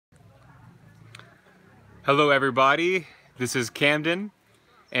Hello everybody, this is Camden,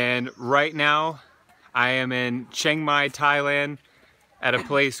 and right now I am in Chiang Mai, Thailand at a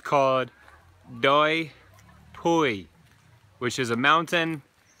place called Doi Pui, which is a mountain.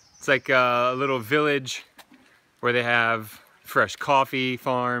 It's like a little village where they have fresh coffee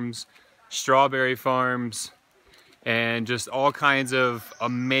farms, strawberry farms, and just all kinds of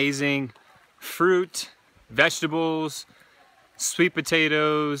amazing fruit, vegetables, sweet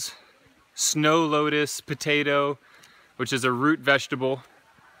potatoes, snow lotus potato, which is a root vegetable.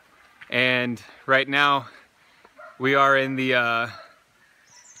 And right now we are in the I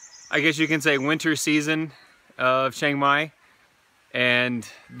guess you can say winter season of Chiang Mai, and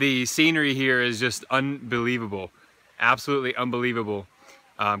the scenery here is just unbelievable, absolutely unbelievable.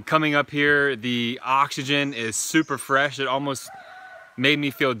 Coming up here, the oxygen is super fresh. It almost made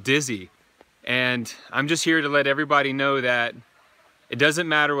me feel dizzy, and I'm just here to let everybody know that it doesn't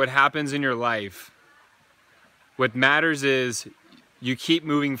matter what happens in your life. What matters is you keep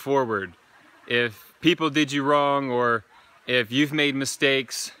moving forward. If people did you wrong, or if you've made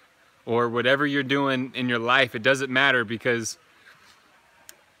mistakes, or whatever you're doing in your life, it doesn't matter, because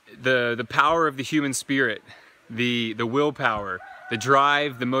the power of the human spirit, the willpower, the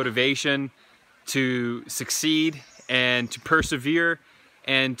drive, the motivation to succeed and to persevere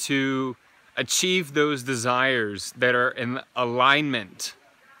and to achieve those desires that are in alignment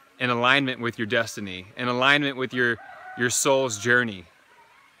with your destiny, in alignment with your soul's journey,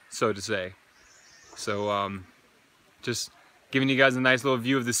 so to say. So just giving you guys a nice little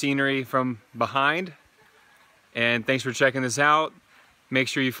view of the scenery from behind, and thanks for checking this out. Make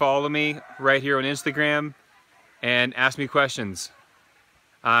sure you follow me right here on Instagram and ask me questions.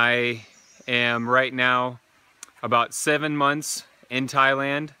 I am right now about 7 months in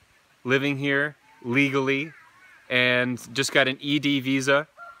Thailand, living here legally, and just got an ED visa,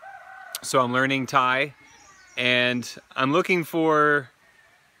 so I'm learning Thai, and I'm looking for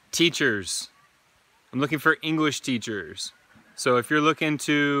teachers. I'm looking for English teachers. So if you're looking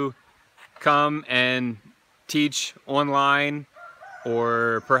to come and teach online,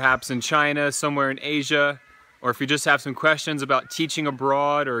 or perhaps in China, somewhere in Asia, or if you just have some questions about teaching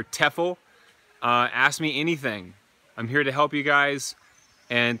abroad or TEFL, ask me anything. I'm here to help you guys.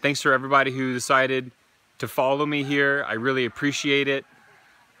 And thanks for everybody who decided to follow me here. I really appreciate it.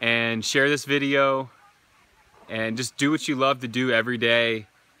 And share this video, and just do what you love to do every day,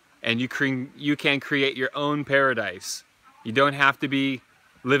 and you can create your own paradise. You don't have to be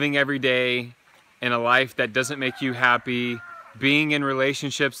living every day in a life that doesn't make you happy, being in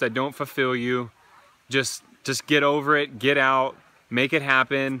relationships that don't fulfill you. Just get over it, get out, make it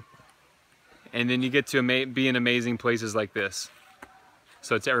happen, and then you get to be in amazing places like this.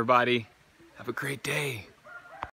 So to everybody, have a great day.